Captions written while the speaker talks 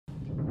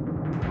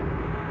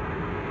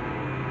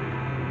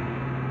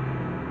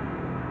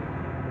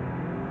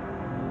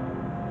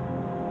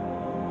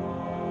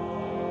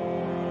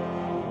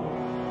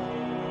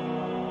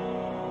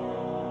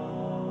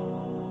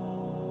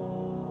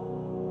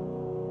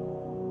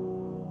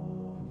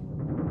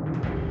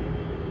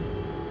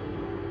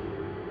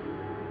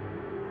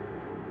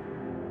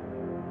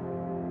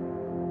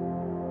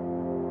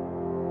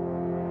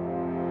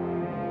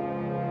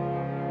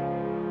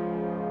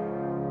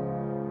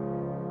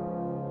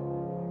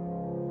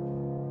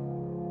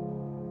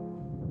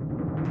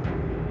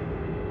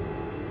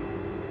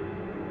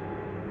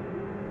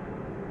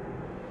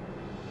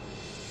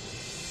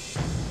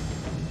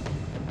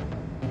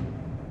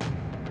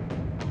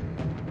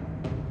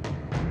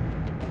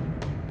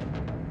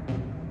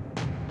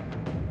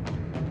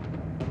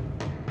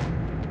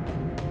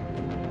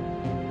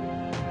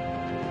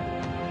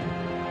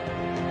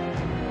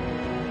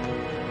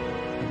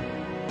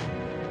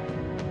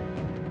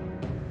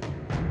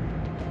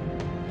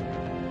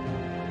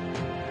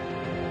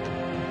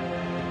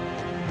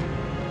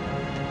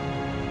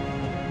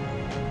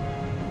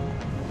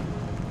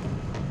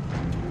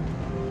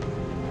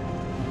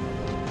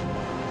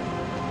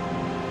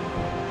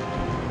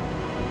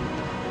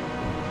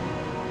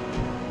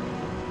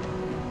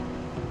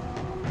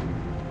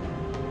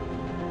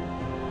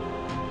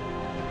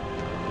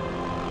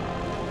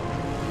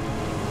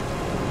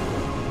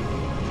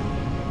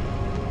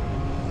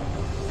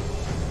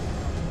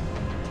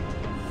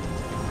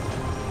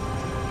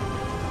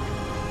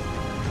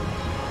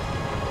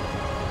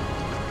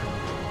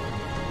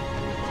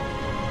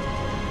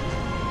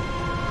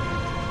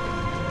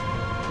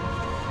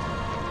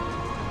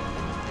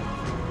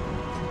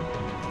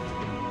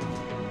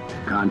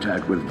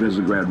Contact with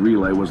Visegrad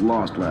Relay was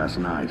lost last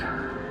night.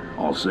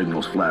 All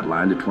signals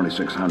flatlined at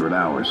 2600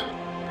 hours.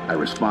 I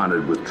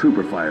responded with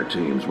trooper fire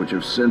teams, which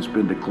have since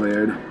been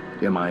declared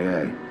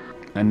MIA.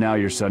 And now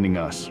you're sending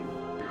us.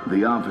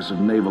 The Office of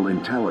Naval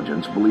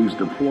Intelligence believes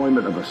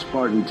deployment of a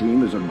Spartan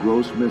team is a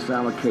gross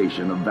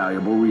misallocation of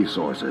valuable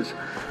resources.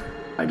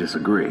 I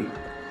disagree.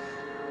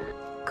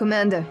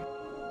 Commander.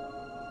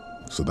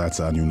 So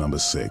that's our new number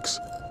 6.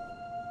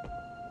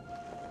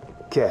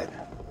 Cat,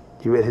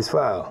 you read his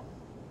file?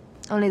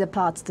 Only the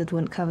parts that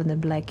weren't covered in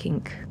black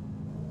ink.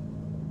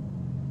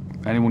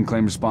 Anyone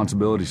claim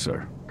responsibility,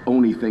 sir?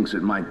 Oni thinks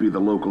it might be the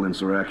local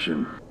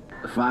insurrection.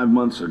 5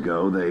 months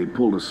ago, they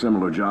pulled a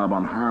similar job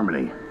on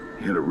Harmony.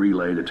 Hit a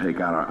relay to take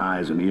out our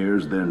eyes and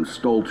ears, then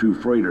stole 2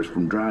 freighters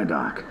from dry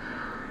dock.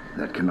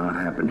 That cannot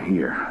happen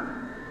here.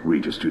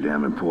 Reach is too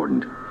damn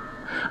important.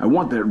 I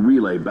want that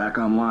relay back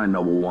online,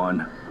 Noble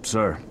One.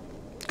 Sir,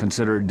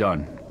 consider it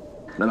done.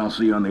 Then I'll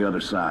see you on the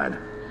other side.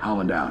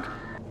 Holland out.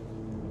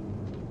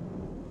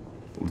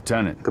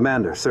 Lieutenant.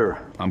 Commander, sir.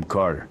 I'm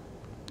Carter,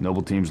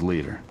 Noble Team's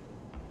leader.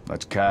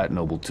 That's Cat,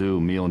 Noble 2,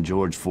 me and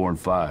George 4 and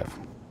 5.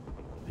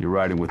 You're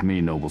riding with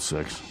me, Noble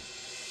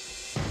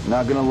 6.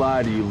 Not gonna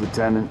lie to you,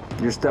 Lieutenant.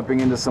 You're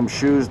stepping into some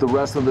shoes the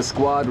rest of the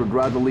squad would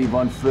rather leave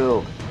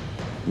unfilled.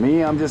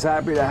 Me, I'm just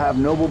happy to have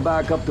Noble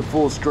back up to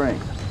full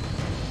strength.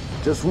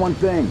 Just one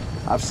thing,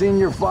 I've seen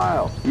your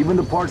file, even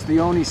the parts the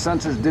Oni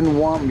censors didn't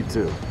want me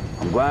to.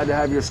 I'm glad to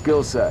have your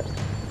skill set.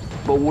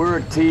 But we're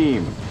a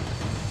team.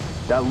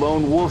 That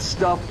lone wolf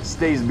stuff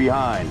stays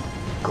behind.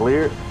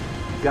 Clear?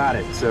 Got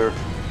it, sir.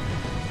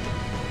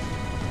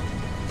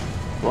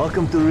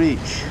 Welcome to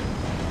Reach.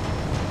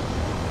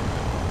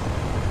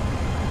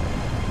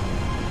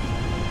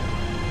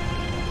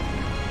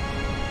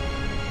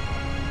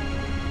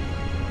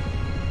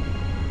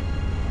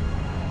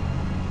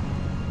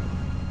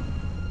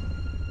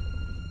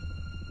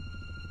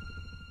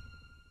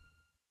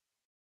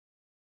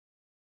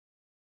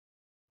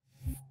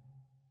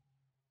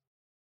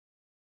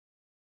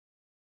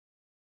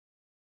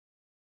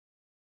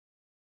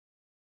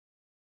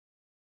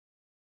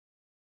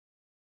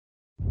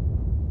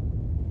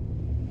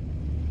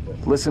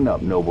 Listen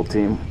up, Noble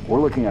Team.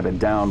 We're looking at a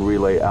down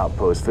relay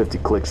outpost 50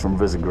 clicks from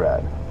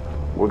Visegrad.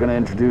 We're gonna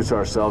introduce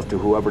ourselves to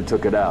whoever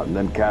took it out, and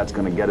then Cat's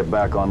gonna get it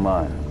back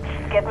online.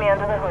 Get me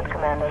under the hood,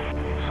 Commander.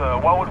 Sir,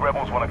 why would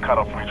rebels want to cut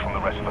off Reach from the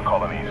rest of the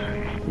colonies?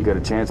 You got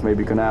a chance,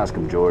 maybe you can ask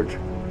him, George.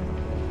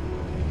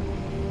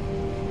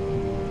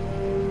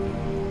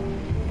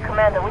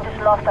 Commander, we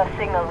just lost our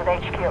signal with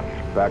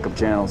HQ. Backup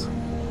channels?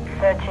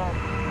 Searching.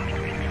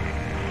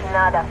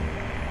 Nada.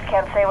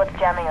 Can't say what's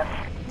jamming us.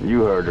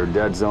 You heard her.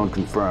 Dead zone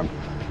confirmed.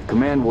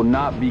 Command will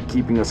not be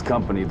keeping us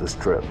company this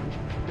trip.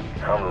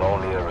 I'm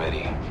lonely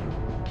already.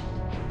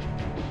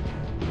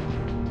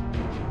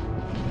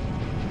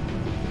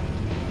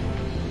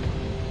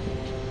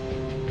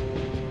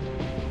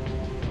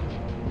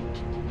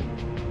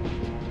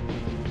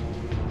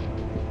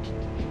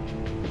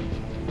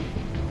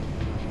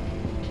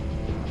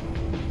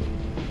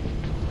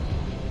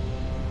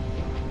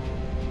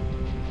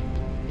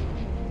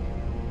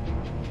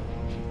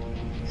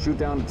 Shoot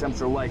down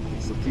attempts are likely,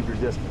 so keep your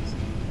distance.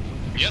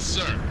 Yes,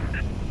 sir.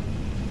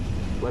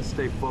 Let's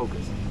stay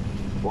focused.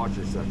 Watch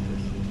your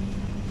sectors.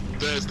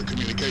 There's the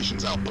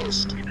communications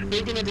outpost.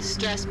 Reading a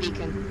distress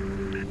beacon.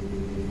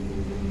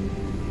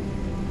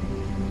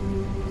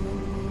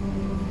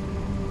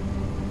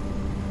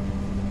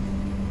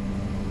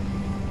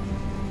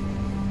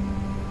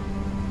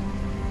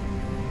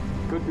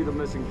 Could be the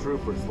missing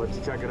troopers. Let's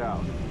check it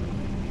out.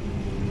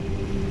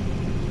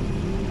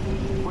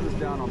 Put us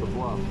down on the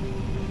bluff.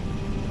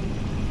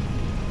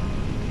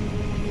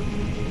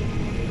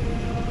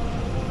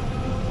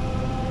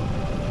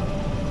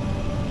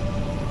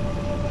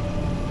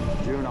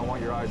 June, I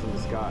want your eyes in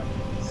the sky.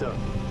 Sir.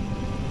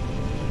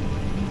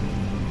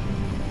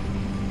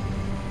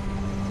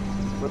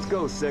 Let's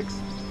go, 6.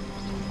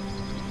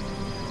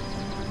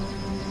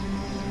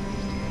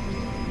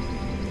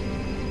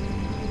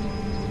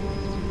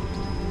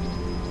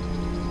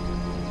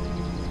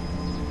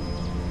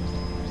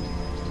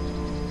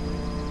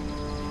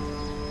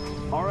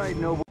 All right,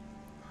 Noble.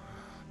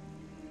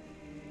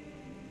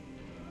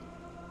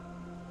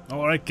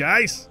 All right,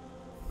 guys.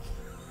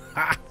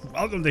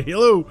 Welcome to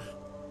Halo.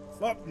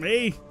 Fuck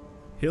me.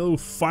 Halo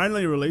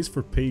finally released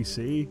for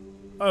PC.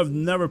 I've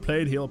never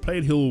played Halo.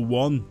 Played Halo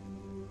 1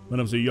 when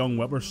I was a young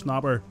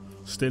whippersnapper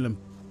stealing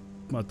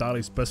my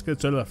daddy's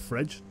biscuits out of the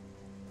fridge.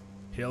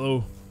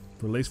 Halo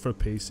released for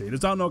PC.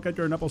 Does that not get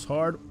your nipples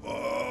hard?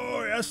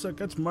 Oh yes, it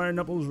gets my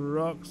nipples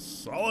rock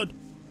solid.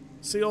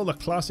 See all the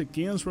classic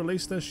games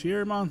released this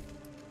year, man.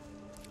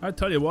 I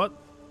tell you what,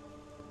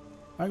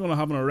 I'm gonna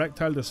have an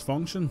erectile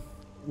dysfunction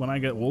when I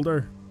get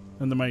older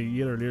into my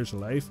later years of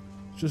life.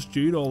 Just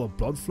due to all the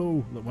blood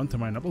flow that went to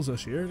my nipples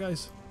this year,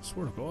 guys. I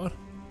swear to God.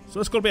 So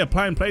it's going to be a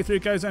planned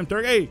playthrough, guys. I'm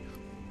Dirky.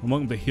 And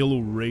welcome to Halo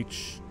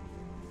Reach.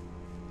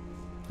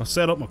 I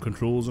set up my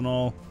controls and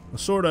all. I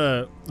sort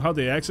of had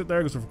the exit there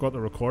because I forgot to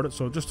record it,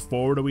 so just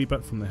forward a wee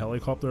bit from the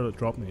helicopter that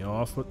dropped me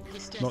off, but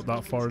not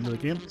that far into the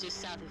game.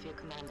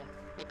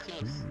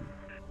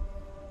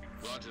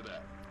 Roger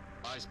that.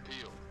 Eyes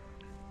peeled.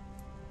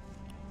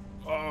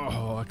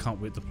 Oh, I can't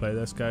wait to play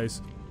this,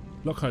 guys.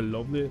 Look how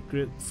lovely,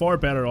 great, far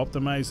better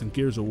optimized than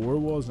Gears of War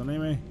was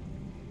anyway.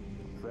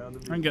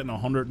 I'm getting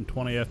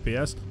 120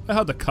 FPS. I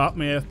had to cap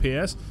my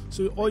FPS,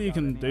 so all you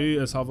can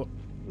do is have a...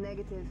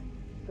 Negative,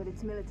 but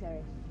it's military.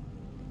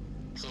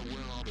 So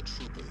where are the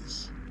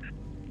troopers?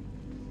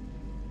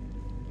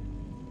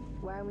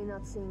 Why are we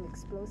not seeing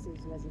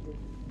explosives residue?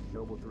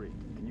 Noble 3,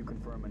 can you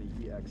confirm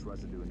any EX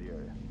residue in the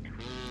area?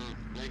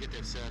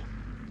 Negative, sir.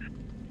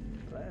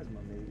 Plasma,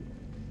 maybe.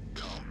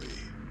 Can't be.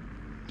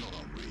 Not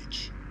on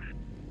reach.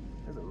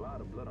 There's a lot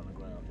of blood on the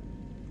ground.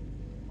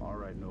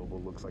 Alright,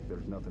 Noble, looks like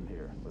there's nothing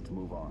here. Let's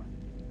move on.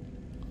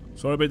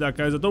 Sorry about that,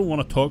 guys. I don't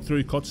want to talk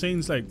through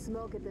cutscenes, like...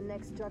 Smoke at the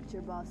next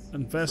structure, boss.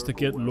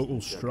 Investigate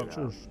local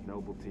structures.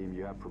 Noble team,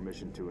 you have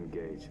permission to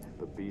engage,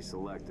 but be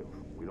selective.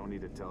 We don't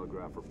need to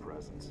telegraph our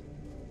presence.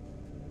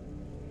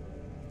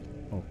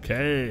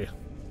 Okay.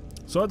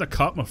 So I had to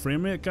cap my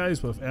frame rate,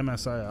 guys, with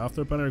MSI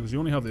Afterburner, because you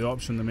only have the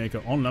option to make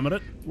it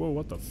unlimited. Whoa,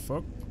 what the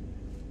fuck?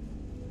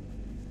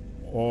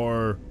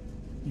 Or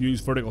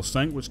use vertical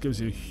sync, which gives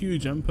you a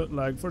huge input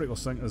lag. Vertical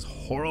sync is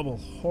horrible,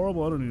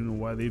 horrible. I don't even know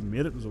why they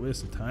made it. It was a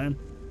waste of time.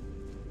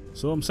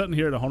 So I'm sitting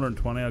here at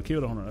 120. I'll keep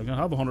it 100. I can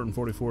have a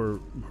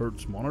 144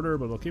 hertz monitor,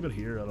 but I'll keep it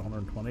here at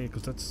 120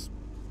 because that's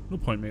no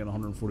point making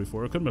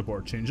 144. I couldn't be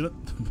bothered changing it.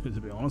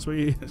 To be honest with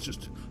you, it's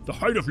just the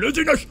height of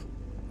laziness.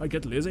 I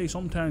get lazy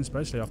sometimes,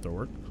 especially after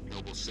work.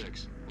 Noble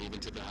 6, move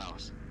into the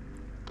house.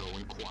 Go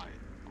in quiet.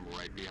 I'm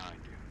right behind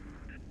you.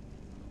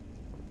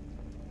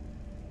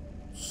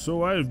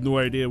 So I have no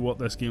idea what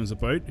this game's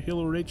about.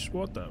 Halo Reach,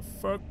 what the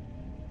fuck?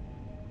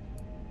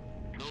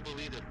 Noble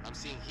leader, I'm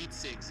seeing heat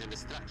sigs in the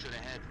structure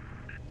ahead.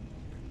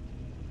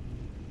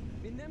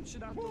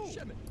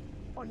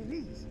 On your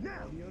knees,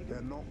 now!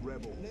 They're not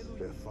rebels,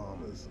 they're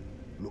farmers.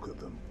 Look at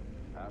them.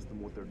 Ask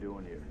them what they're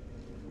doing here.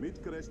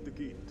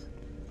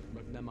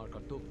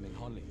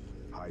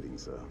 Hiding,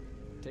 sir.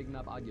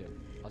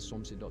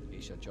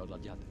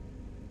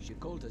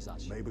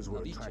 Neighbors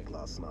were attacked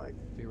last night.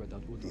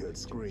 He heard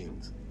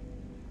screams,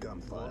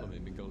 gunfire,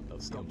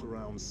 stopped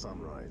around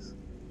sunrise.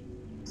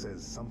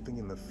 Says something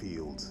in the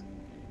fields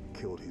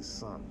killed his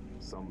son.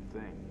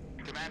 Something.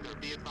 Commander,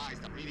 be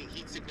advised, I'm reading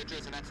heat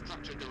signatures in that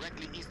structure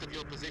directly east of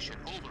your position.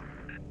 Over.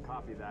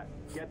 Copy that.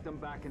 Get them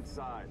back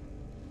inside.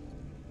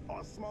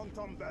 Osman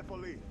Tom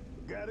Bepoli,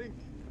 getting?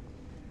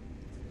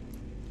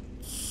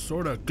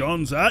 Sort of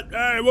guns that?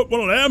 Hey, what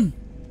one of them?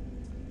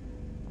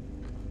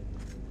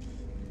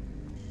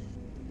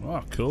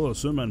 Oh, cool, a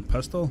zoom in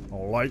pistol. I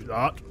like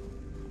that.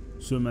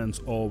 Zoom in's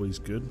always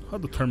good.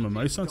 Had to turn my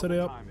mouse sensitivity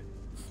up.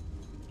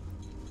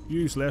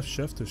 Use left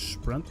shift to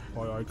sprint.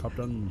 Aye,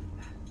 Captain.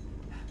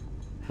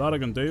 That I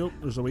can do.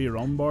 There's a wee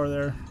run bar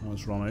there. Oh,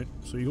 it's run out.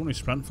 So you only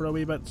sprint for a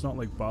wee bit. It's not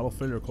like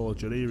Battlefield or Call of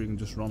Duty where you can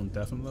just run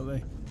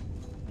indefinitely.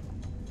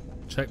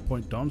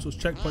 Checkpoint done. So it's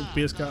checkpoint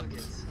base cap.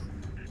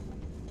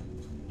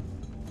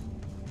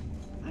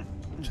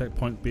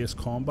 Checkpoint base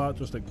combat,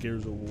 just like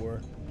Gears of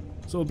War.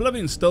 So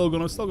Oblivion's still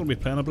gonna be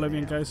playing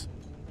Oblivion, guys.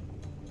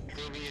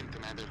 Fill me in,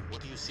 Commander.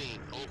 What are you seeing?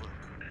 Over.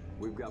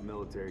 We've got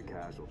military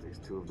casualties,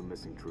 2 of the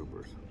missing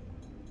troopers.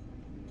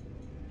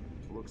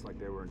 Looks like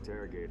they were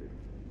interrogated.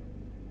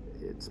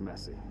 It's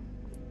messy.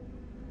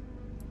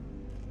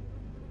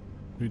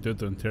 Who did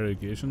the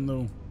interrogation,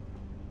 though?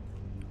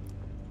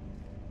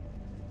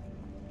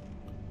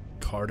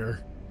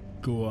 Carter.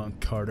 Go on,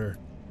 Carter.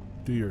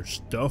 Do your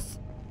stuff.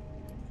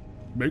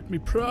 Make me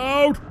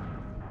proud!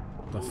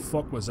 The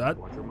fuck was that?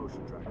 Watch your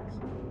motion trackers.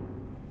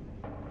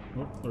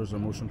 Oh, there's a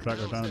motion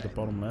tracker down at the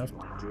bottom left.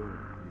 June,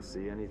 you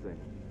see anything?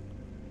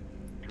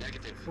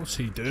 Negative. What's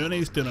he doing?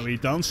 He's doing a wee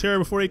dance here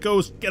before he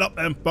goes. Get up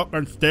them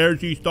fucking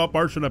stairs, you stop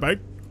arching about.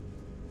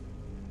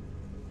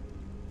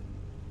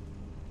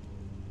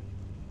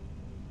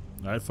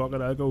 Alright, fuck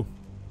it, I'll go.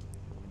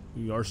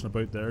 You arching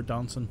about there,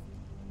 dancing.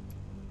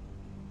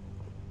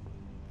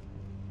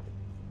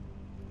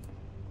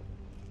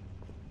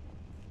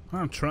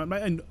 I'm trying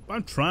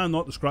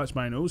not to scratch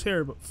my nose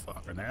here, but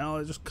fucking hell,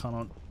 I just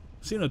cannot.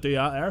 Seeing it do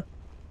that there.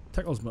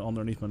 Tickles me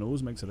underneath my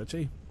nose, makes it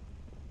itchy.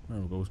 There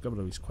we go, give it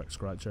a wee quick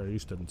scratch there, you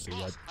just didn't see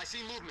that. I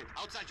see movement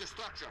outside your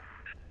structure.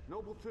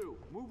 Noble 2,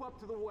 move up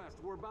to the west.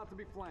 We're about to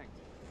be flanked.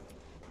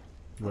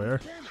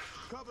 Where?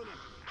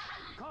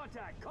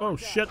 Contact! Oh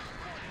shit!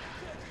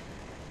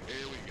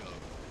 Here we go.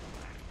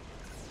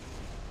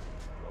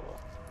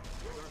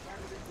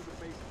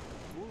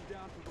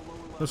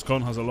 This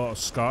gun has a lot of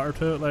scatter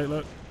to it, like,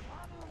 look.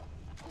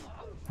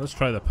 Let's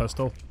try the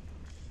pistol.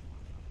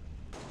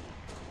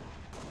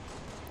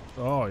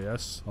 Oh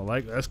yes, I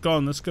like this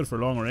gun. This is good for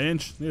long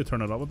range. Need to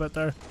turn it up a bit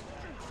there.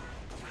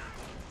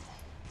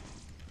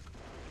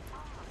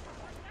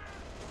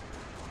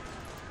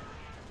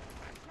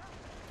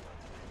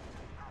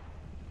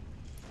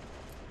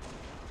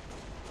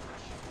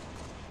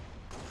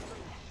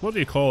 What do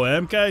you call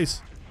them,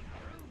 guys?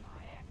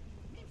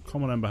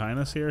 coming in behind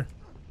us here.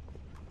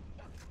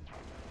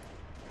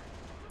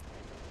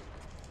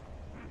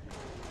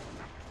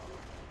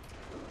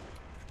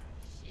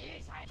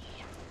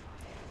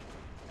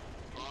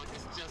 Oh,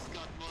 this just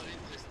got more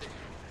interesting.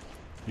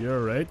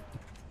 You're right.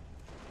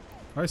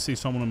 I see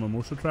someone on my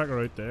motor tracker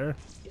right there.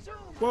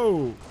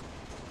 Whoa!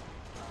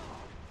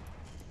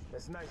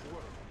 That's nice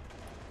work.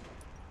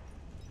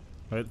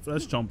 Right,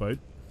 let's jump out.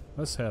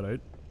 Let's head out.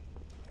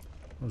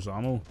 There's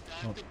ammo.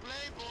 Time to play,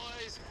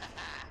 boys.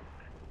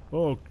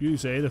 Oh,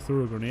 use A to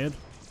throw a grenade.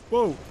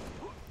 Whoa!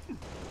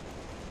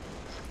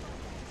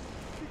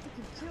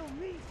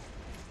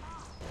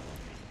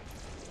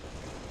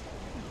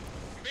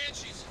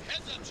 Banshees,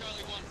 heads up,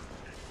 Charlie 1.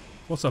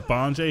 What's a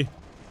Banshee?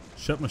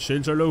 Shit, my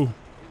shields are low.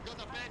 We've got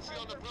a Banshee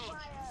on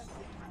approach.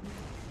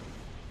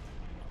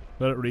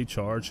 Let it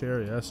recharge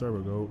here. Yes, there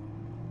we go.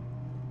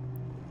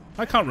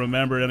 I can't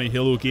remember any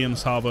Halo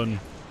games having,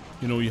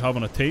 you know, you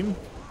having a team.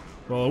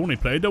 Well, I only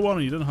played the one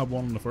and you didn't have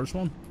one in the first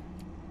one.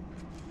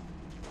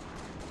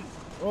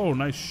 Oh,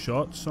 nice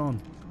shot,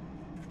 son.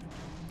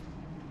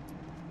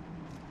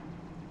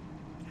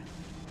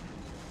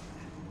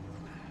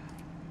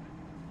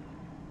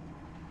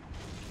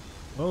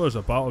 Oh, there's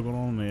a battle going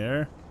on in the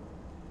air.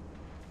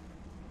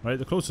 Right,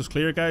 the coast is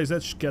clear, guys.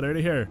 Let's get out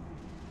of here.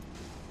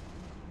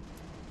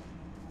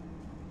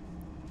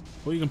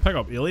 Well, you can pick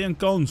up alien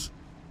guns.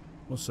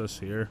 What's this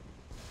here?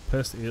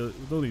 Pest alien.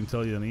 Don't even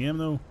tell you the name,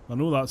 though. I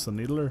know that's the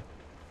needler.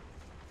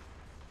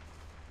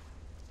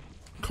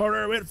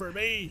 Carter, wait for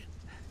me!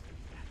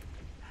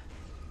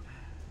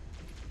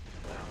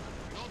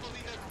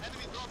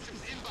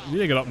 You need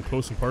to get up and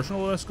close and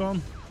personal with this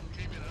gun.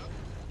 Keep it up.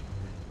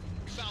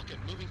 Falcon,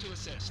 moving to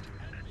assist.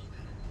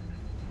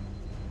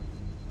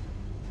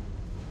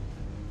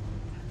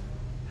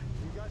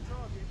 We got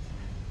targets.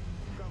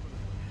 Cover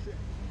them. Check.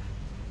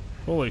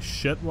 Holy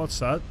shit, what's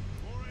that?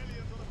 More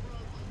aliens on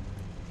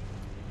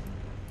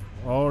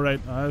approach.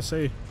 Alright, I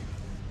see.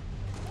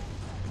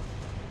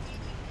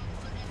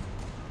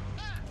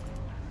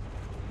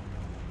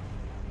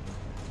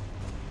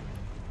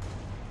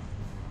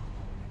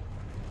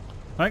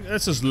 I think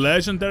this is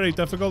legendary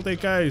difficulty,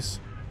 guys.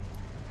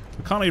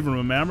 I can't even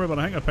remember, but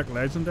I think I picked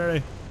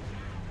legendary.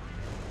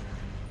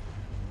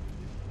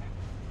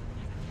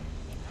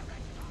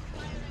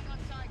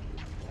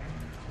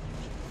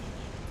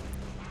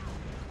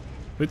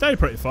 We die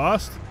pretty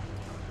fast.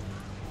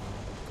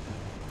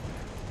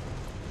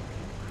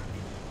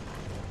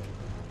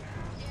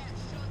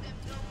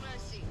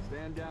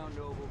 Stand down,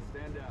 Noble.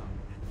 Stand down.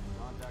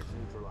 Contacts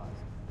neutralized.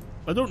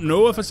 I don't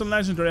know if it's in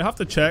legendary. I have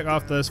to check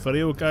after this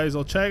video, guys.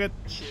 I'll check it.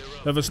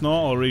 If it's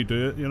not, I'll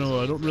redo it. You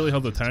know, I don't really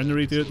have the time to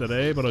redo it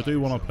today, but I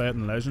do want to play it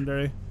in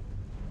legendary.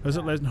 Is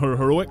it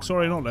heroic?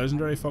 Sorry, not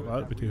legendary. Fuck that,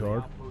 it'd be too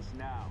hard.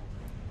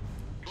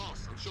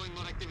 Boss, I'm showing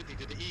more activity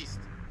to the east.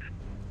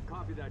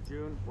 Copy that,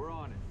 June. We're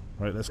on it.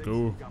 Right, let's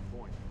go.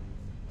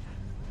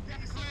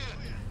 Getting clear.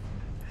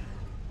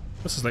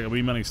 This is like a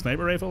wee mini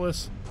sniper rifle,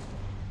 this.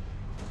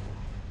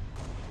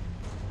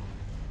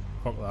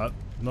 Fuck that.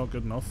 Not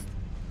good enough.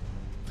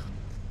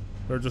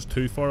 They're just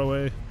too far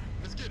away.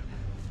 Let's get him.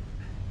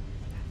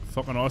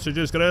 Fucking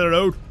ostriches, get out of the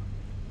road!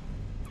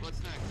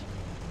 What's next?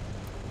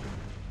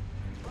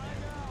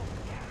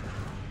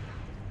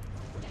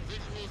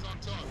 Visuals on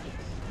target.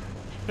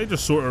 They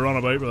just sort of run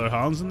about with their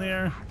hands in the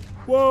air.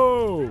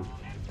 Whoa!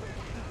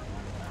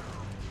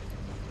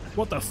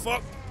 What the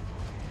fuck?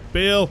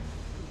 Bail!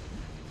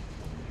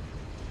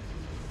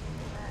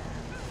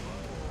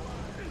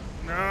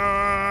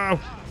 No!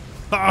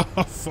 Oh,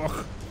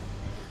 fuck.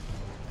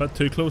 Bit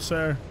too close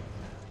there.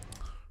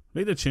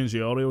 Need to change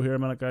the audio here a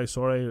minute, guys.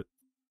 Sorry.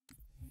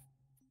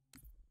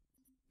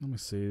 Let me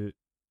see.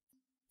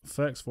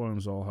 Effects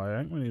volume's all high. I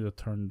think we need to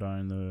turn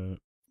down the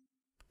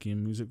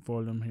game music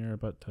volume here a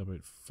bit to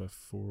about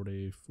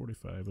 40,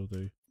 45 will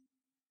do.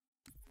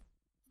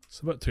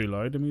 It's a bit too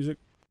loud, the music.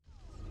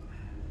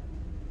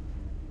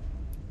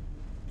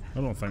 I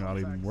don't think that'll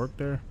even work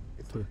there.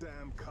 It's the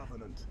damn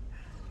Covenant.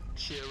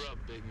 Cheer up,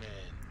 big man.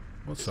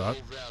 What's This that?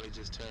 whole valley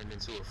just turned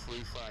into a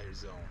free fire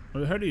zone.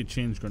 Well, how do you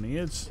change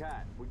grenades?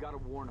 Cat, we gotta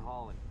warn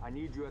Holland. I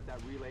need you at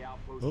that relay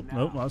outpost Oh, now.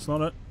 nope, that's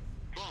not it.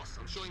 Boss,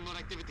 I'm showing more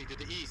activity to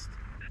the east.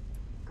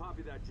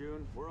 Copy that,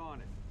 June. We're on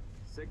it.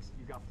 6,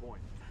 you got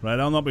point. Right,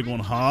 I'll not be going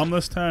ham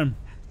this time.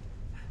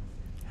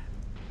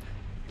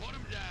 Put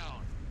him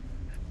down.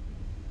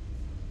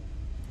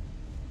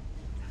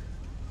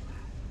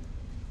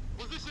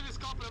 Position is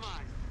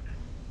compromised.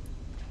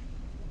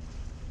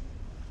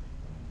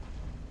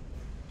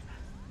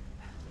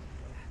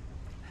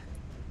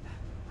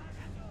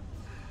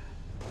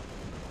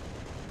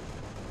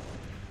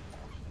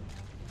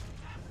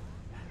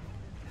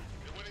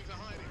 The winnings are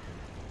hiding.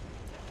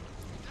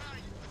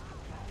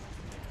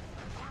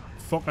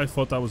 Fuck, I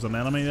thought that was an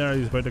enemy there.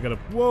 He's about to get a...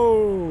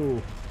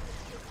 Whoa!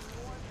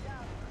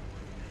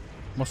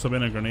 Must have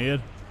been a grenade.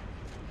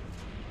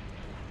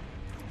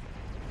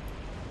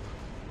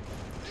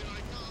 Here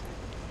I come.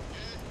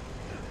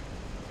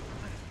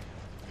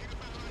 Yeah. Keep it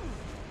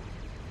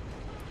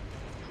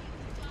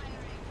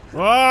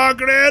behind. Oh,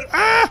 grenade!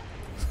 Ah!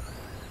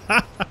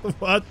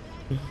 What?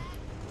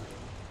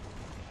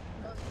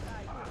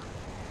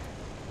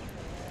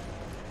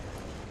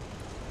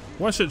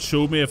 Wish it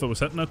showed me if it was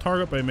hitting a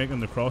target by making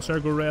the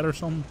crosshair go red or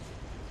something.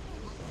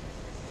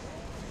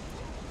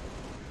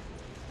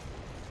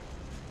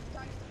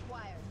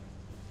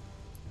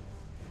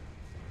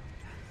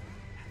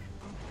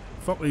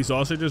 Fuck, these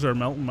sausages are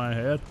melting my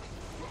head.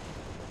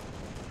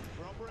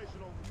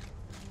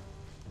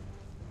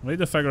 I need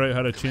to figure out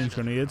how to change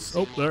grenades.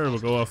 Oh, there we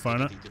go, I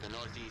found it.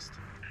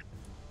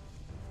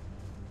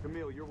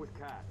 Camille, you're with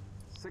Cat.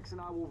 6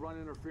 and I will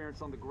run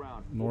interference on the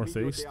ground.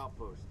 Northeast.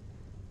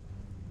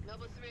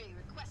 Noble 3,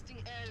 requesting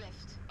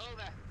airlift.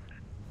 Over.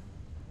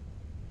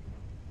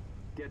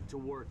 Get to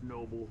work,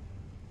 Noble.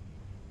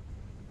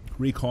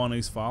 Recon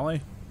East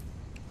Valley.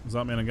 Does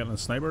that mean I'm getting a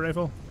sniper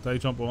rifle? Did I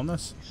jump on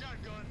this?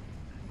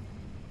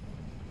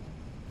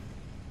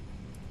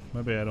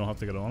 Maybe I don't have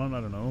to get on it,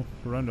 I don't know.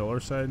 Go around the other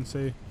side and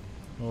see.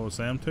 Oh, it's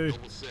them too.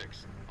 Noble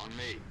 6, on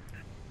me.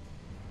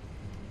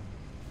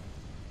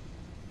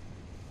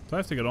 Do I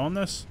have to get on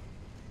this?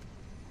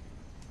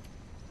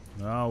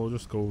 No, we'll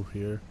just go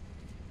here.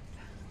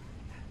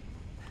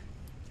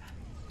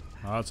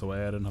 Oh, that's the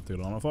way I didn't have to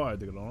get on it. I thought I had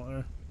to get on it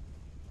there.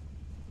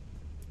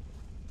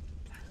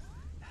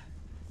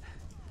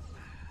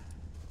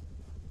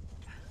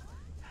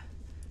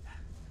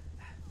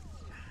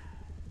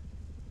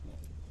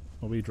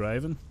 Are we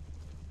driving?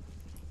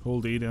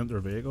 Hold E to enter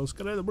vehicles.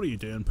 Get out of, what are you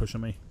doing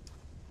pushing me?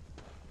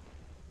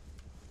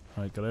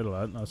 Right, get out of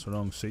that. That's the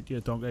wrong seat, you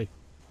donkey.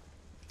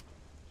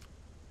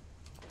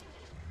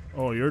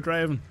 Oh, you're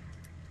driving?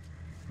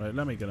 Right,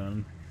 let me get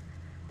in.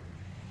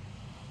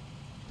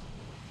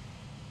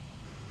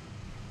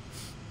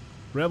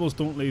 Rebels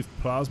don't leave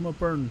plasma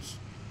burns.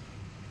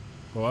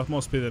 Well, that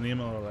must be the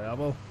name of the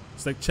level.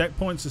 It's like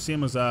checkpoints, the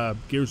same as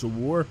Gears of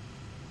War.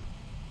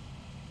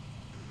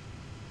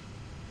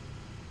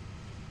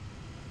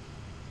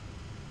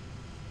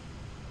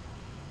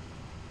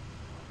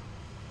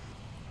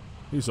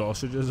 These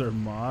sausages are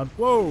mad.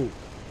 Whoa!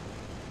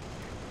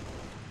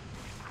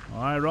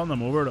 I run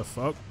them over the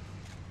fuck.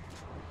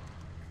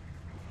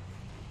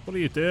 What are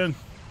you doing?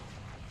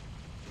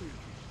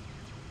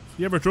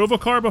 You ever drove a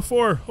car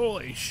before?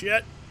 Holy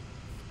shit!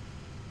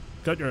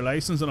 Got your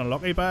license in a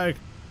lucky bag.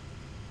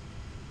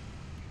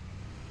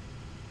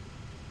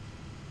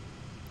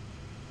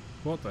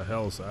 What the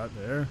hell's that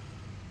there?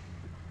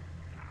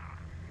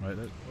 Right,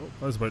 oh,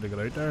 I was about to get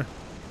out there.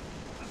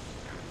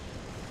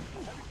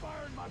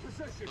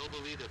 Noble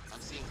leader, I'm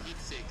seeing heat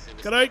sinks in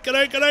the Get out, get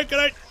out, get out, get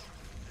out!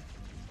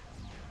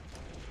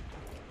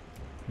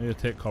 I need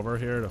to take cover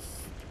here to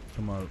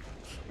come out.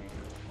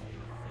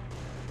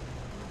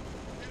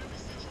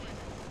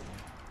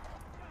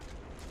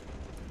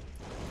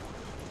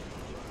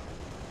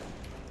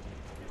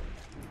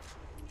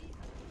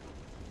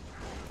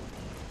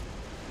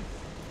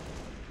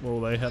 Whoa,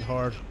 they hit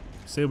hard.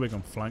 See if we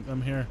can flank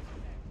them here.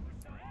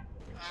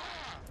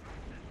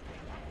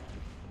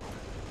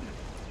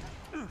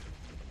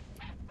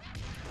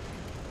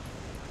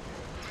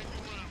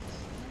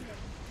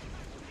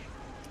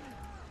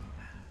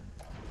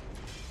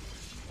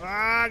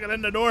 Ah, get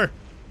in the door.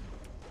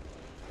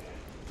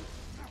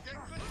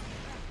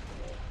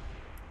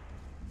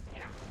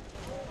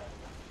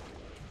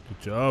 Good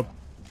job.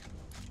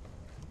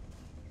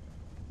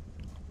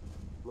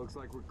 Looks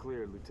like we're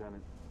cleared,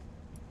 Lieutenant.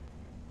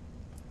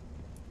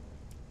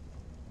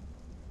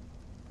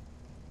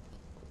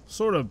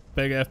 Sort of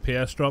big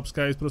FPS drops,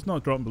 guys, but it's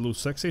not dropping below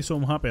 60, so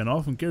I'm happy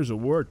enough. And Gears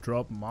of War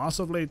dropped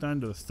massively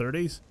down to the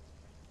 30s.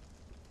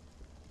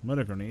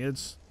 Amount of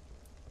grenades.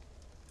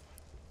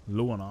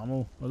 Low on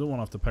ammo. I don't want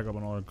to have to pick up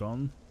another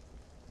gun.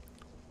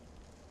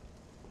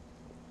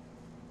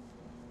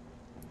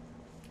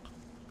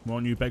 Come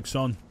on, you big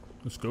son.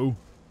 Let's go.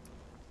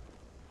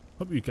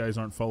 Hope you guys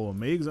aren't following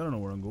me, because I don't know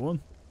where I'm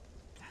going.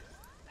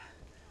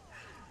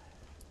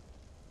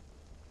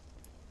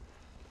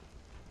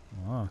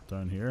 Ah,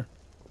 down here.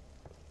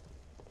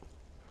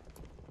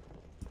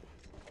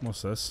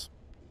 What's this?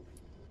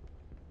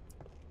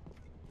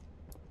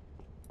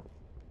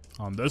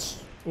 On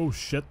this? Oh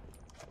shit.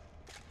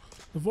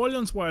 The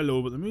volume's wild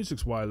low, but the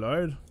music's wild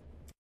loud.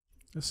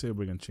 Let's see if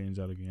we can change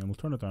that again. We'll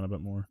turn it down a bit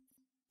more.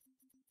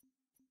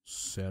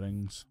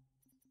 Settings.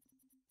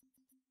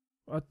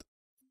 What?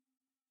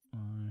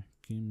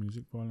 Game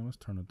music volume. Let's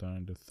turn it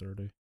down to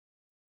 30.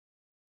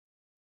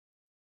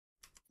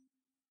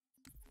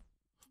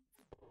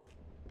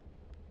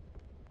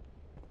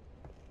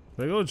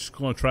 There you go, just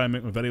gonna try and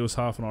make my videos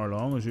half an hour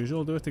long as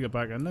usual. Do we have to get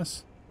back in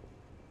this?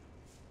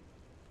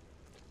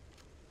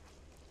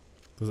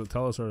 Does it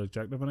tell us our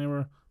objective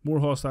anywhere? More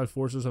hostile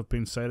forces have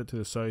been sighted to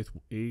the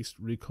southeast.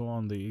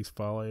 Recon the East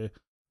Valley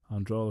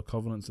and draw the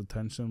Covenant's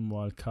attention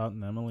while Kat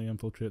and Emily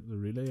infiltrate the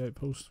relay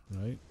outpost.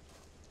 Right.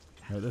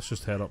 Right, let's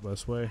just head up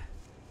this way.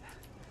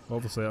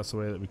 Obviously that's the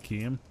way that we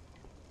came.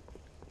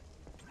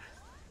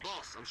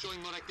 Boss, I'm showing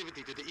more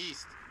activity to the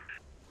east.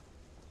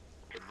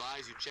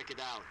 Advise you check it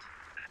out.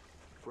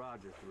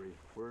 Roger, 3.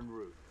 We're en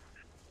route.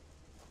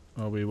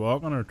 Are we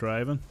walking or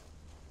driving?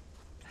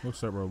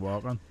 Looks like we're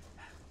walking.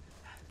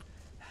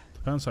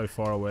 Depends how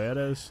far away it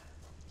is.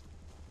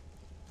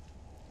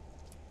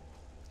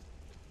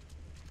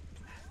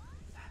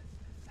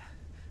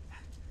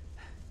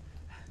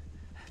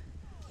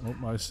 Oh,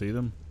 I see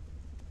them.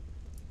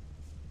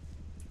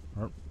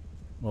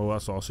 Oh,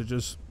 that's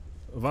ostriches.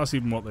 If that's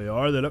even what they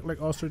are, they look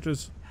like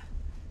ostriches.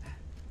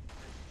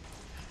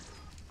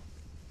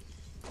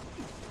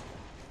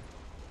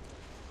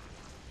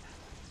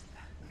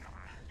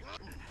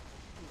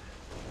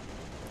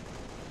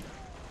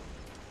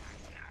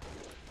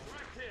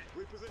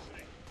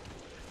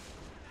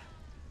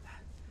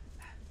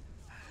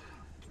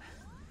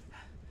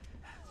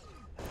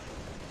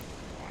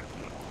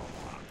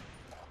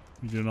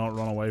 You do not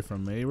run away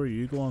from me. Where are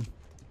you going?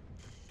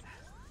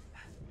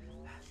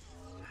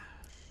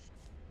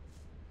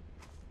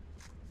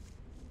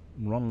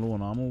 I'm running low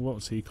on ammo. What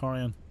was he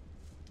carrying?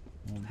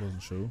 Oh, it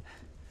doesn't show.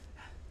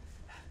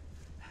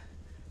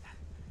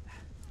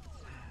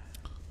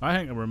 I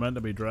think we're meant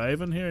to be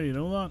driving here, you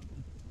know that?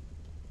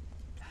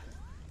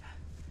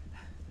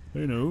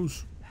 Who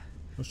knows?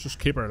 Let's just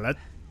keep her lit.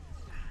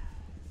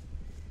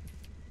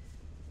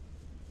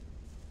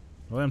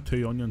 Are them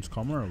two onions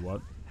coming or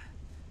what?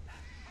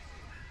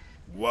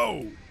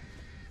 Whoa!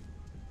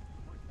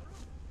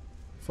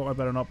 Thought I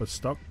better not be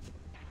stuck.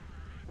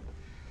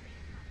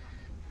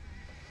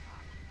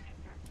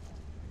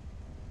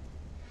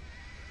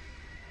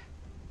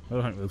 I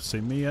don't think they've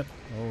seen me yet.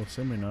 Oh, they've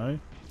seen me now.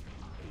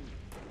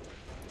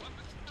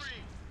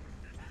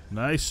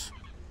 Nice.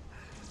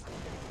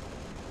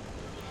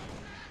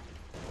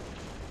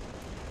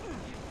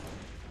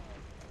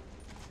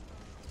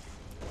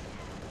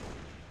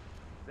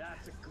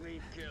 That's a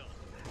clean kill.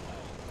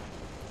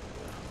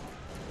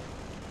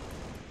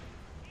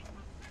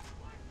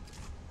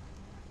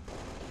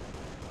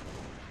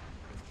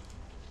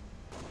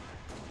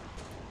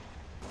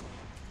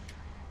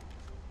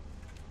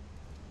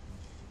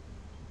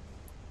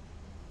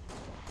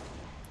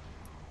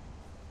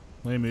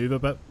 Let me move a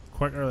bit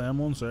quicker than them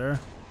ones there.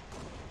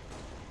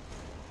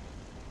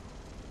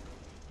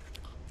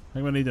 I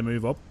think we need to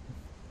move up.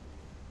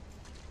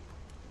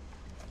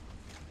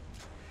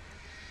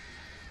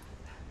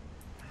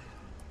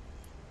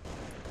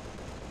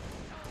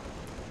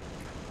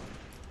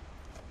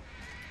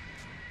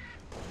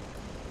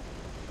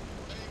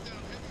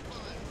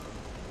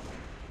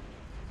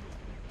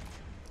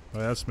 Oh,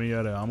 that's me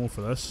out of ammo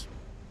for this.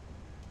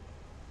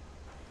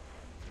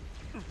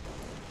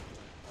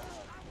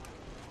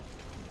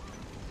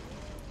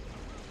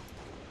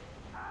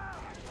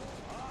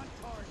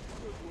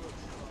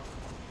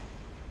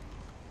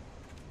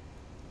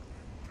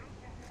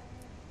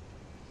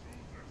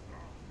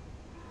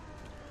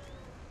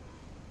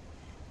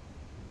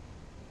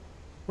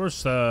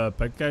 Where's the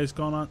big guys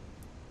gone at?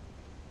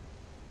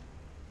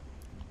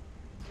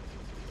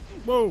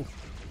 Whoa!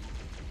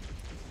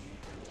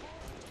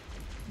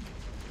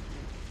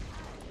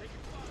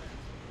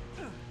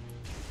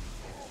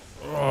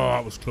 Oh,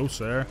 that was close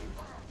there.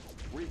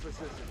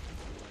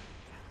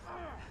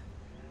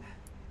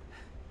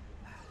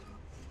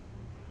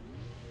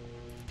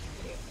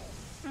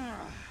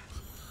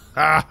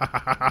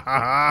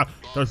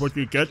 That's what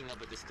you get.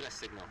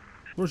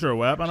 Where's your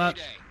weapon at?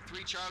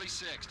 3 Charlie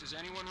 6. Does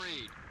anyone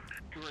read?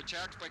 We were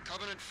attacked by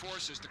Covenant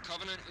forces. The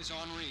Covenant is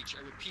on reach.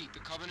 I repeat, the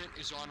Covenant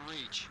is on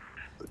reach.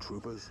 The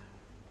troopers?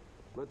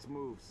 Let's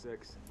move,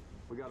 6.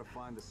 We gotta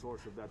find the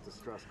source of that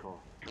distress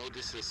call. No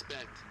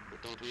disrespect,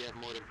 but don't we have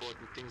more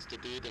important things to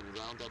do than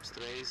round up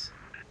strays?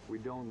 We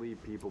don't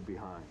leave people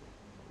behind.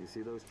 You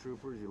see those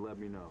troopers, you let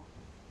me know.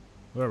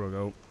 There we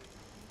go.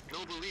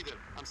 Noble leader,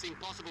 I'm seeing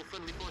possible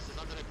friendly forces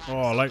under attack. Oh,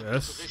 I like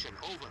this. Position.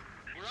 Over.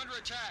 We're under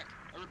attack.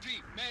 I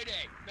repeat,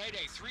 Mayday.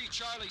 Mayday, 3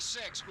 Charlie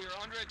 6. We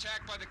are under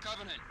attack by the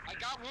Covenant. I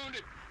got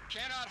wounded.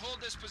 Cannot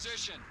hold this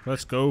position.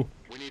 Let's go.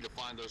 We need to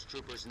find those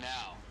troopers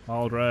now.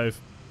 I'll drive.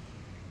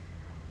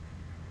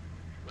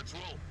 Let's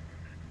roll.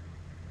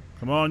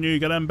 Come on, you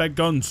get them big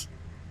guns.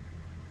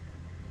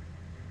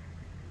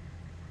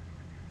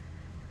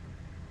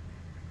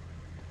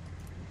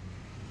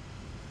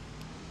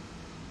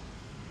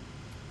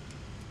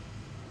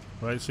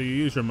 Right, so you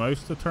use your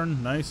mouse to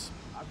turn. Nice.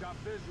 I've got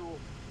visual.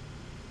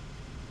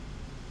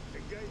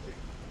 Engaging.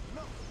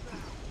 No.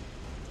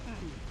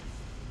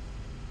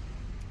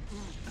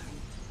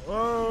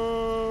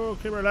 Whoa!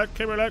 Keep her lit,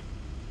 keep her lit.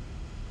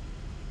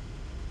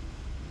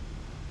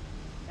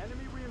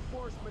 Enemy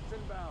reinforcements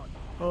inbound.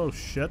 Oh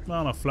shit,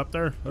 man! I flipped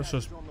there. Let's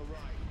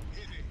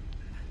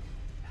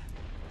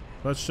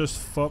just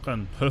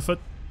fucking hoof it.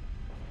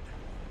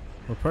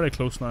 We're pretty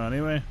close now,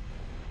 anyway.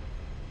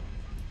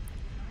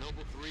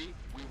 Noble 3,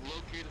 we've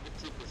located the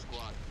trooper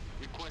squad.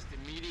 Request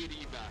immediate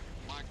evac.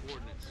 My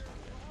coordinates.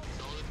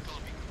 Solid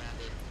copy,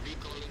 Commander.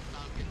 Recalling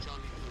Falcon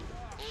Charlie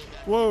 2. Hold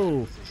that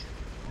Whoa! position.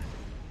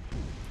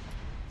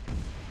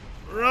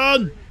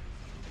 Run!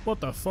 What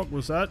the fuck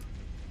was that?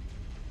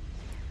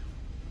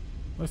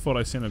 I thought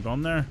I seen a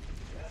gun there.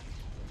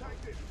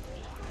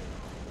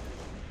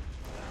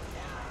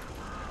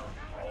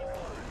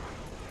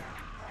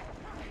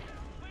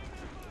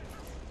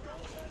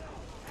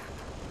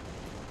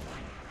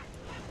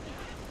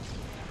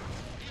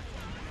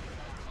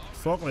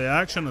 Fuck, the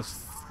action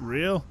is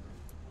real.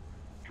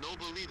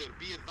 Noble leader,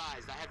 be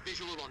advised. I have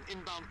visual on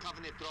inbound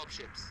Covenant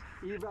dropships.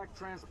 Evac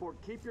transport,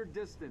 keep your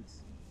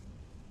distance.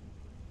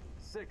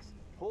 6,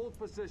 hold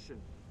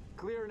position.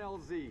 Clear an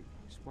LZ.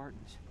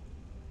 Spartans.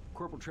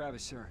 Corporal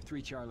Travis, sir.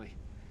 3 Charlie.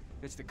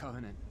 It's the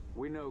Covenant.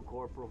 We know,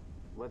 Corporal.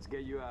 Let's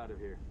get you out of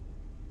here.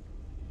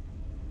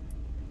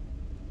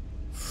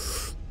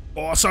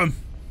 Awesome.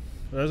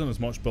 There isn't as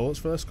much bullets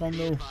for this gun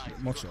though.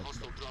 Much.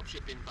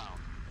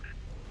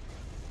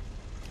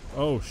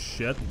 Oh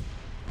shit.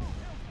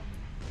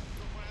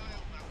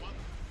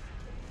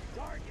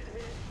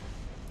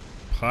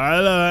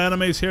 Pile of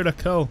enemies here to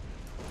kill.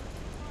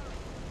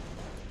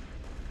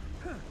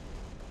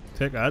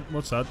 Take that.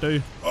 What's that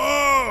do?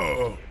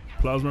 Oh!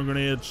 Plasma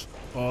grenades.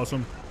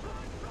 Awesome.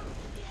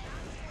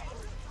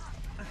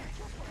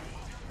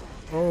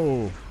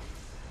 Oh.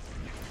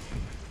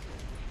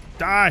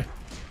 Die!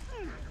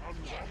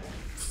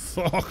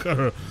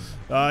 Fucker.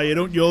 You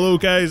don't YOLO,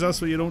 guys.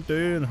 That's what you don't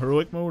do in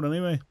heroic mode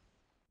anyway.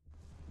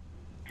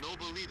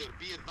 Noble leader,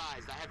 be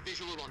advised. I have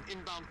visual on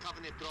inbound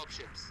Covenant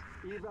dropships.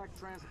 Evac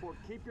transport,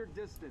 keep your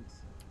distance.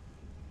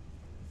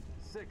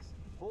 6,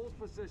 hold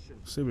position.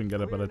 See if we can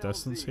get a bit of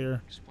distance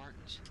here.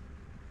 Spartans.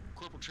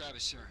 Corporal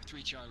Travis, sir.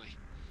 3 Charlie.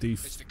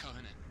 It's the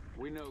Covenant.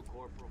 We know,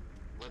 Corporal.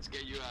 Let's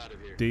get you out of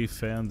here.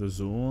 Defend the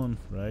zone,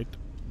 right?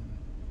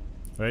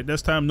 Right,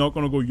 this time I'm not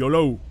gonna go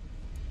YOLO.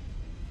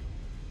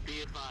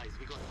 Be advised,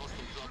 we got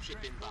hostile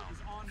dropship inbound.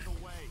 On the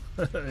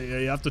way. Yeah,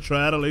 you have to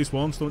try it at least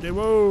once, don't you?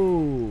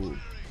 Whoa!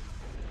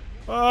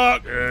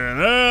 Fucking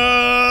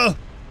hell!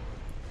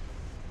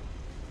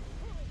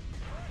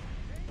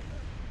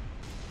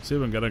 See if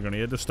we can get a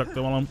grenade to stick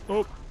to one of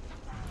them.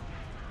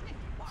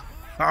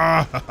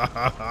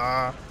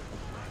 Oh!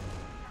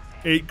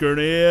 8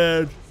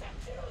 grenade!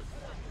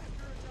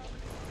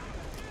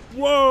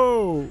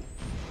 Whoa!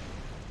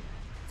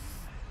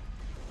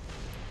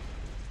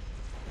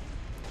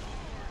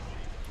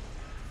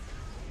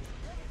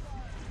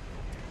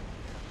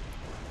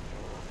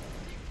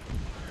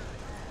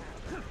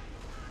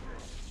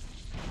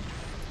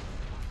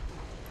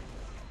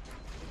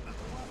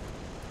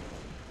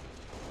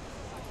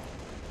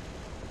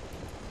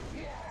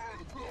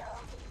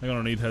 I'm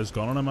gonna need his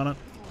gun in a minute.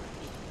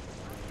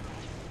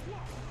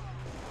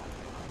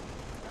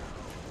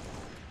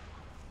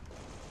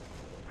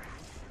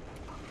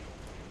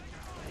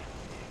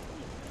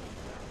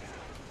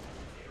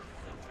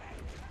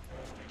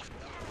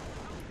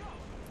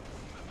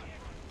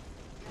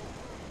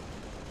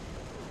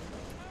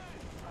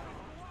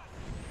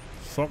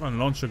 Fucking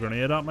launch a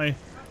grenade at me.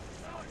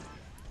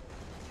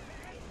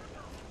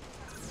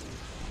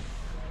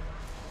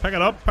 Pick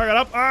it up, pick it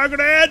up. Ah,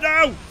 grenade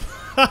now!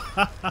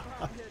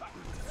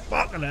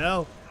 Fucking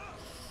hell.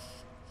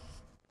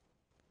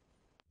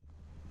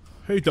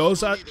 Who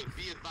does that?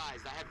 Be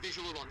advised, I have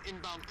visual on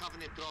inbound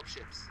Covenant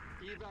dropships.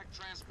 Evac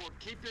transport,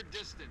 keep your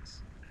distance.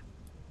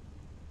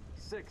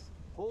 6,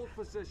 hold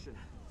position.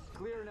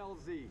 Clear an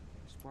LZ.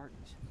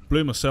 Spartans.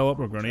 Blew myself up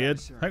with a grenade.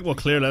 I think we'll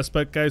clear this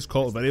bit, guys,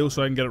 call it a video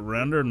so I can get it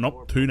rendered and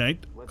up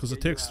tonight. Because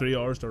it takes 3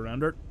 hours to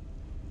render it.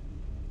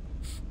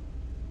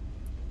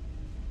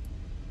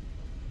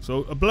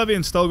 So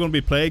Oblivion's still going to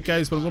be played,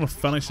 guys, but I'm going to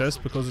finish this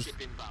because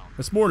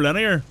it's more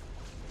linear.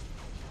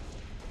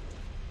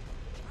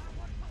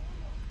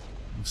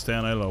 I'm staying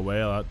out of the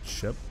way of that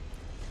ship.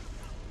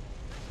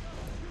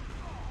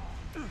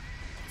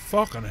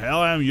 Fucking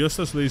hell, I am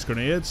useless with these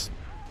grenades.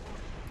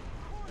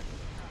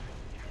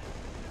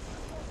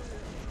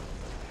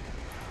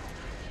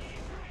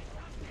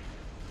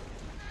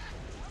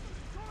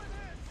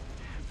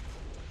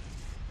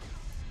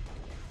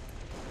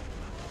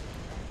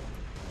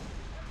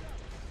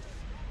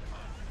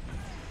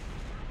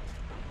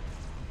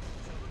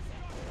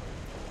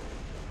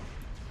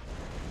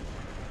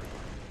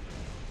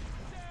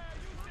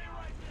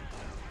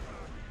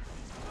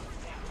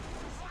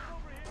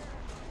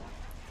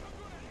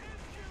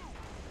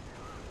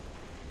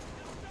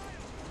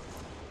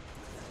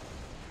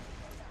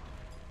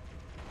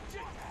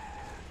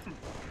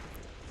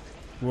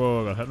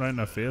 Whoa, I got hit right in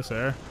the face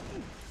there.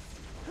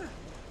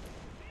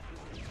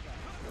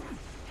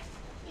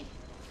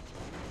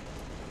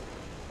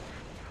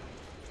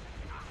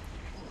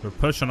 We're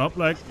pushing up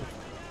like.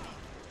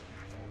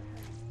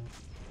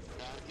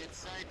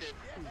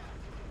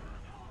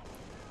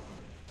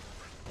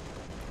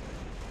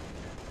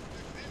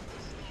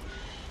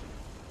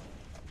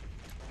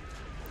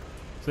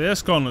 So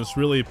this gun is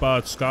really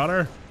bad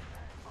scatter.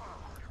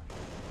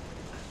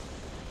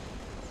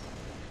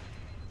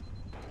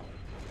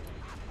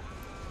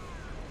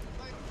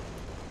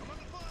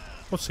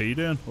 What's he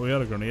doing? Oh, he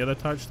had a grenade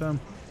attached to him.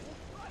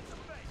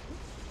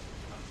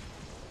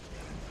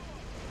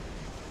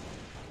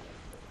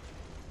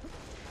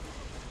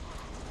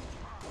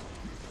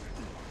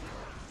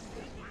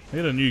 He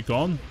had a new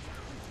gun.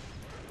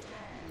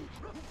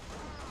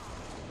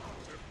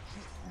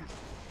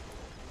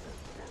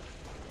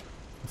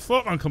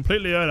 Fuck, I'm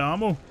completely out of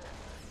ammo.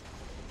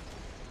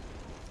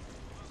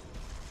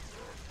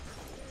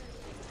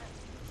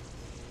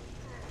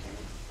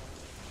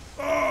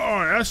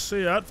 Yes,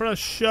 see that for a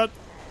shot.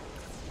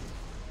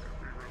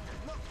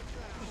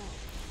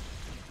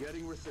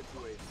 Getting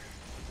resituated.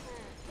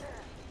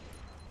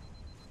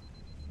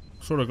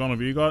 Sort of gun have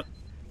you got?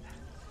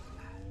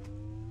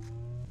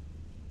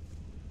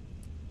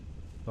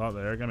 Oh,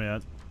 there, give me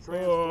that.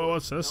 Oh,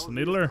 what's this?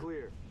 Needler?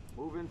 Clear.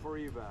 Move in for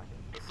evac.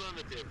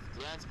 Affirmative.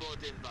 Transport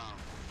inbound.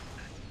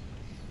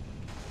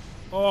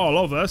 Oh, I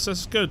love this.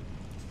 This is good.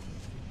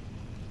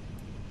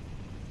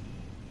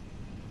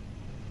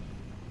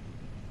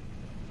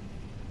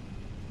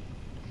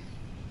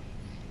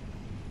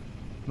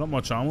 Not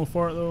much ammo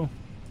for it though.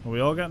 Are we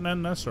all getting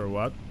in this or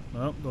what?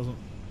 No, doesn't.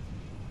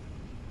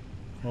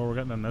 Oh, we're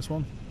getting in this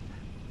one.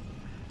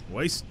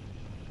 Waste.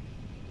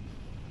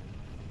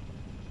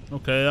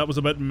 Okay, that was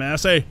a bit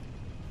messy.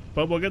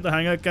 But we'll get the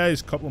hang of it,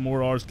 guys. Couple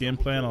more hours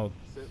gameplay and I'll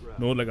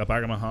know it like the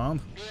back of my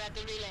hand. We're at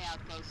the relay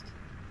outpost.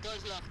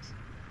 Doors locked.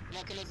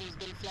 Mechanism's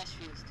been flash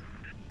fused.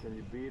 Can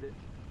you beat it?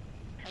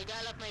 I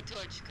dial up my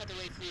torch, cut the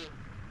way through.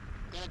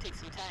 Gonna take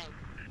some time.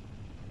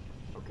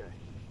 Okay.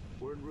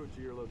 We're en route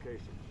to your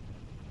location.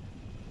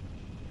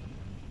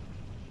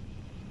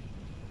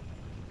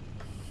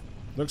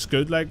 Looks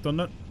good, like, doesn't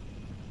it?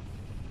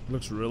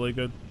 Looks really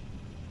good.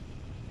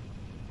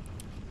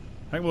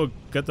 I think we'll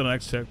get to the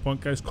next checkpoint,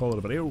 guys. Call it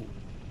a video.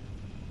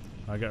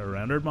 I get it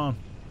rendered, man.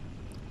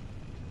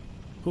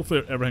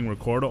 Hopefully everything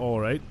recorded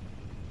alright.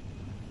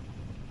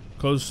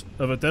 Because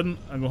if it didn't,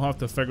 I'm going to have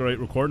to figure out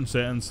recording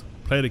settings,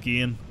 play it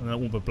again, and then it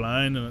won't be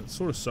blind, and it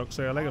sort of sucks.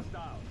 I like it.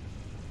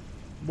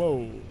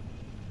 Whoa.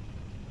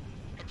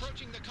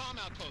 Approaching the comm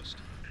outpost.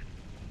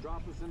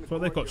 Drop us in the So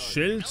they got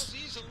shields.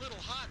 LZ's a little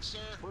hot, sir.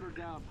 Put her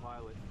down,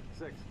 pilot.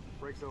 6.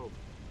 Brakes over.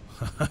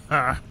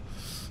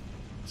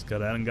 Let's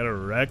get in and get it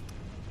wrecked.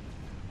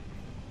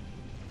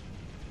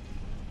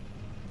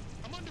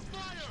 I'm under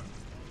fire.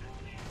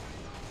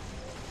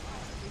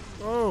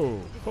 Oh,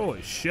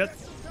 holy shit.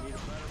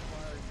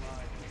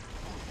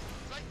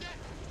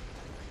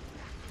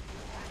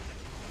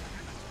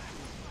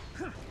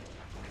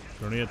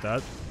 Grenade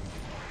that.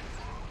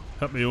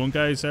 Hit my own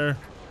guys there.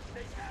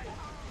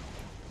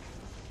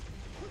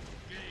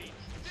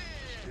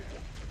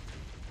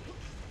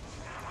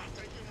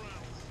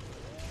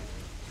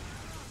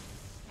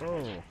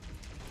 Oh.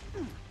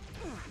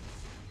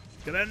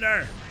 Get in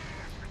there.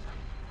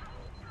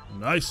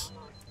 Nice.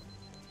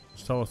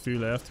 Still a few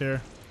left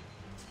here.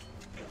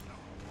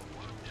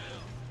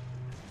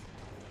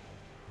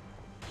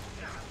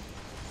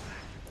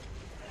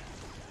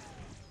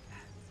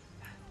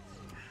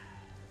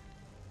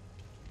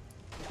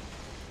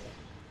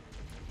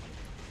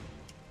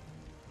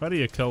 How do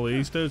you kill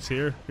these dudes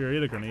here? Here,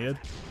 eat a grenade.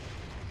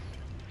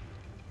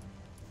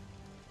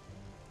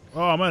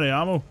 Oh, I'm out of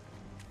ammo.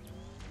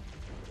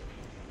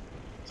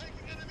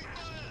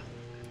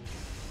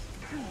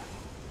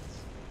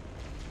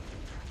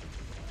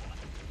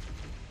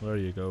 There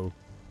you go.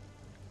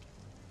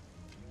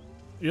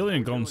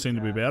 Alien guns seem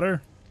to be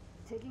better.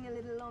 Taking a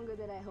little longer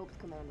than I hoped,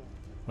 Commander.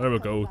 There we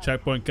go.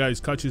 Checkpoint, guys.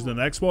 Catch you in the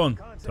next one.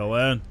 Till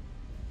then,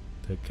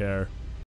 take care.